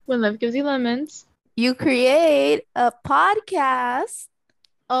When love gives you lemons. You create a podcast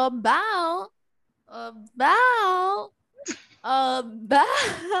about about about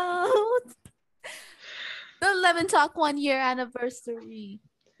the Lemon Talk 1 year anniversary.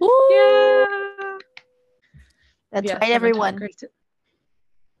 Woo! Yeah. That's right, Yes, lemon everyone. talkers.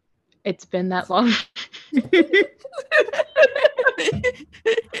 It's been that long.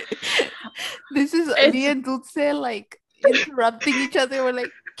 This is me it's and Dulce like interrupting each other. We're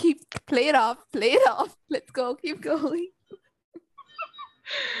like, keep play it off, play it off. Let's go, keep going.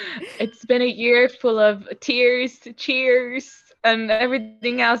 it's been a year full of tears, cheers, and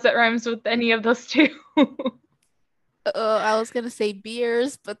everything else that rhymes with any of those two. I was gonna say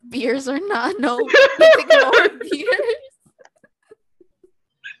beers, but beers are not. No, let's ignore beers.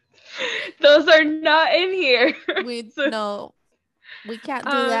 Those are not in here. We So, no, we can't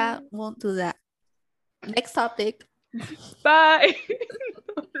do that. um, Won't do that. Next topic. bye.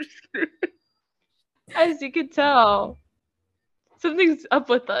 As you can tell, something's up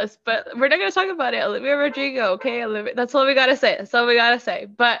with us, but we're not gonna talk about it. Olivia Rodrigo, okay? Olivia, that's all we gotta say. That's all we gotta say.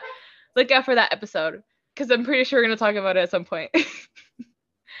 But look out for that episode because I'm pretty sure we're gonna talk about it at some point.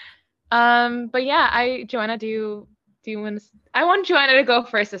 But yeah, Joanna, do you want to? I want Joanna to go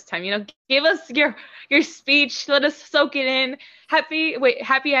first this time. Give us your speech. Let us soak it in.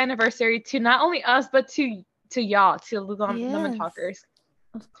 Happy anniversary to not only us but to y'all, to Lemon Yes, Talkers.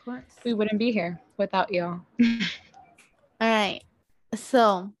 of course. We wouldn't be here without y'all. All right.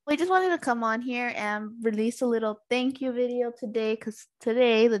 So we just wanted to come on here and release a little thank you video today because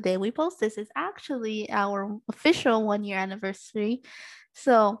today, the day we post this, is actually our official 1 year anniversary.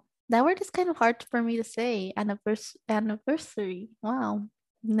 So that word is kind of hard for me to say. Anniversary. Wow.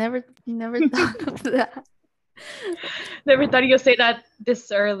 Never thought of that. Never thought you'd say that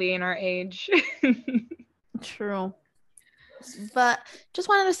this early in our age. True. But just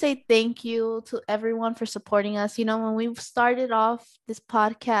wanted to say thank you to everyone for supporting us. When we started off this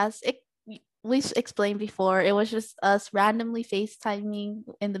podcast, we explained before, it was just us randomly FaceTiming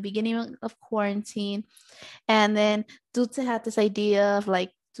in the beginning of quarantine. And then Dulce had this idea of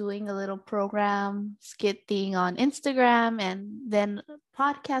like doing a little program skit thing on Instagram. And then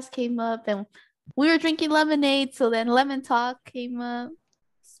podcast came up and we were drinking lemonade. So then Lemon Talk came up.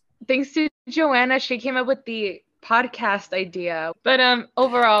 Thanks to Joanna, she came up with the podcast idea. But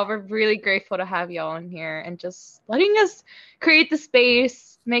overall, we're really grateful to have y'all in here and just letting us create the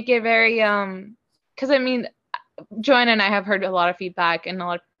space, make it very because I mean, Joanna and I have heard a lot of feedback, and a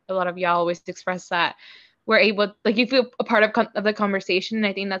lot of y'all always express that we're able, like, you feel a part of the conversation. And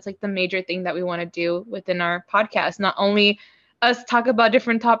I think that's like the major thing that we want to do within our podcast. Not only us talk about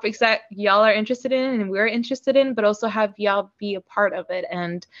different topics that y'all are interested in and we're interested in, but also have y'all be a part of it.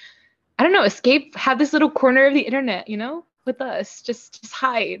 And I don't know, have this little corner of the internet, with us. Just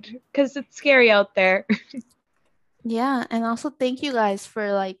hide because it's scary out there. Yeah, and also thank you guys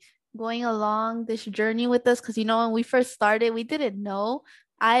for like going along this journey with us because when we first started, we didn't know.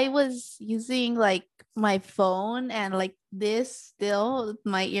 I was using like my phone and like this still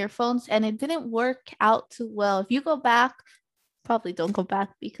my earphones, and it didn't work out too well. If you go back, probably don't go back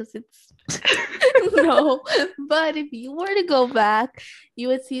because it's no. But if you were to go back, you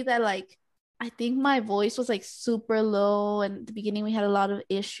would see that like I think my voice was like super low, and at the beginning we had a lot of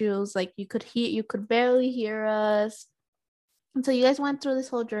issues. Like you could barely hear us. And so you guys went through this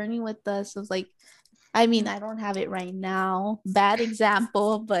whole journey with us. It was like, I mean, I don't have it right now. Bad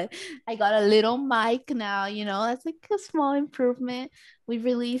example, but I got a little mic now, that's like a small improvement. We've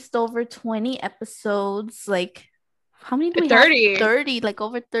released over 20 episodes. Like, how many do we have? 30. 30, like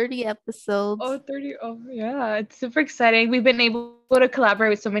over 30 episodes. Oh, 30. Oh, yeah. It's super exciting. We've been able to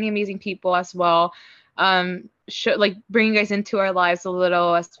collaborate with so many amazing people as well. Like bringing you guys into our lives a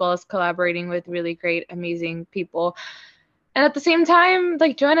little, as well as collaborating with really great, amazing people. And at the same time,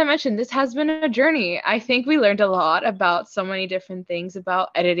 like Joanna mentioned, this has been a journey. I think we learned a lot about so many different things,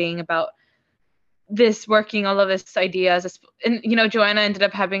 about editing, about this working, all of this ideas. And, Joanna ended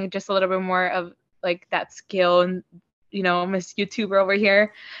up having just a little bit more of like that skill and, Miss YouTuber over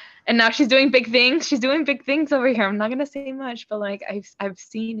here. And now she's doing big things. She's doing big things over here. I'm not gonna say much, but like I've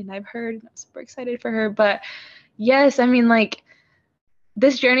seen and I've heard, and I'm super excited for her. But yes, I mean, like,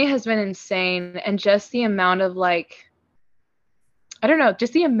 this journey has been insane, and just the amount of like, I don't know,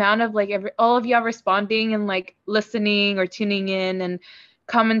 just the amount of like all of y'all responding and like listening or tuning in and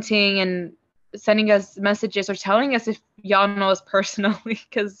commenting and sending us messages or telling us if y'all know us personally,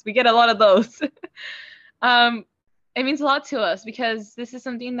 because we get a lot of those. um, it means a lot to us because this is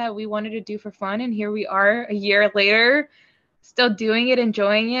something that we wanted to do for fun, and here we are a year later still doing it,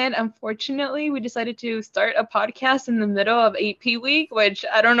 enjoying it. Unfortunately, we decided to start a podcast in the middle of AP week, which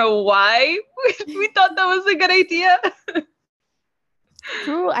I don't know why we thought that was a good idea.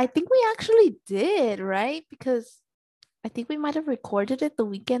 True. I think we actually did, right? Because I think we might have recorded it the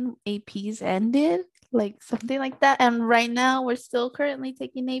weekend APs ended, like something like that. And right now we're still currently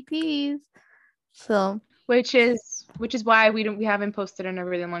taking APs. So which is why we haven't posted in a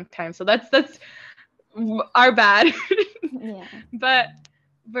really long time. So that's our bad. yeah. But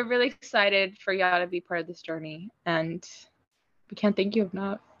we're really excited for y'all to be part of this journey, and we can't thank you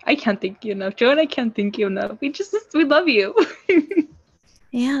enough. I can't thank you enough. Joe and I can't thank you enough. We love you.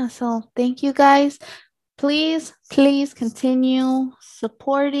 Yeah, so thank you guys. Please continue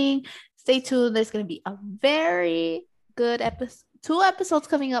supporting. Stay tuned. There's going to be a very good episode, 2 episodes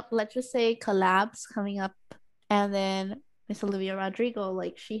coming up. Let's just say collabs coming up. And then Miss Olivia Rodrigo,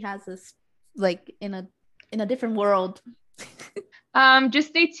 like she has this like in a different world. Just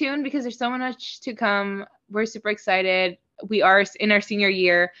stay tuned because there's so much to come. We're super excited. We are in our senior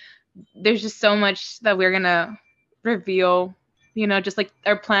year. There's just so much that we're gonna reveal, just like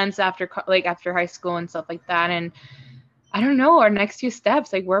our plans after high school and stuff like that. And I don't know, our next few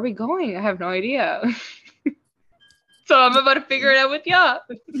steps, like where are we going? I have no idea. So I'm about to figure it out with y'all.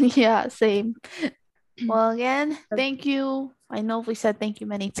 Yeah, same. Well, again, thank you. I know we said thank you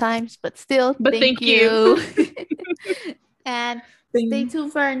many times, but still, thank you. And stay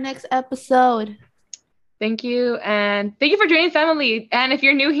tuned for our next episode. Thank you. And thank you for joining the family. And if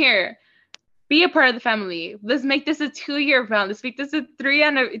you're new here, be a part of the family. Let's make this a 2-year round. Let's make this a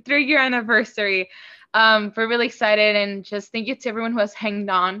 3-year anniversary. We're really excited, and just thank you to everyone who has hanged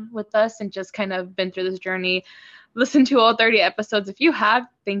on with us and just kind of been through this journey. Listen to all 30 episodes. If you have,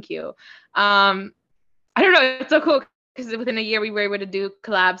 thank you. I don't know. It's so cool because within a year we were able to do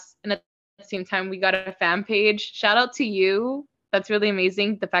collabs, and at the same time we got a fan page. Shout out to you. That's really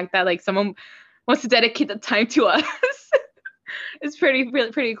amazing. The fact that like someone wants to dedicate the time to us. It's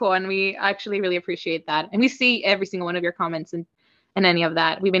pretty cool, and we actually really appreciate that. And we see every single one of your comments and any of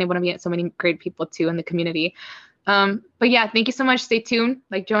that. We've been able to meet so many great people too in the community. But yeah, thank you so much. Stay tuned.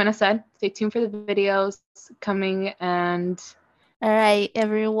 Like Joanna said, stay tuned for the videos coming. And all right,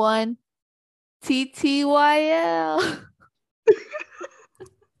 everyone. TTYL.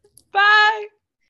 Bye.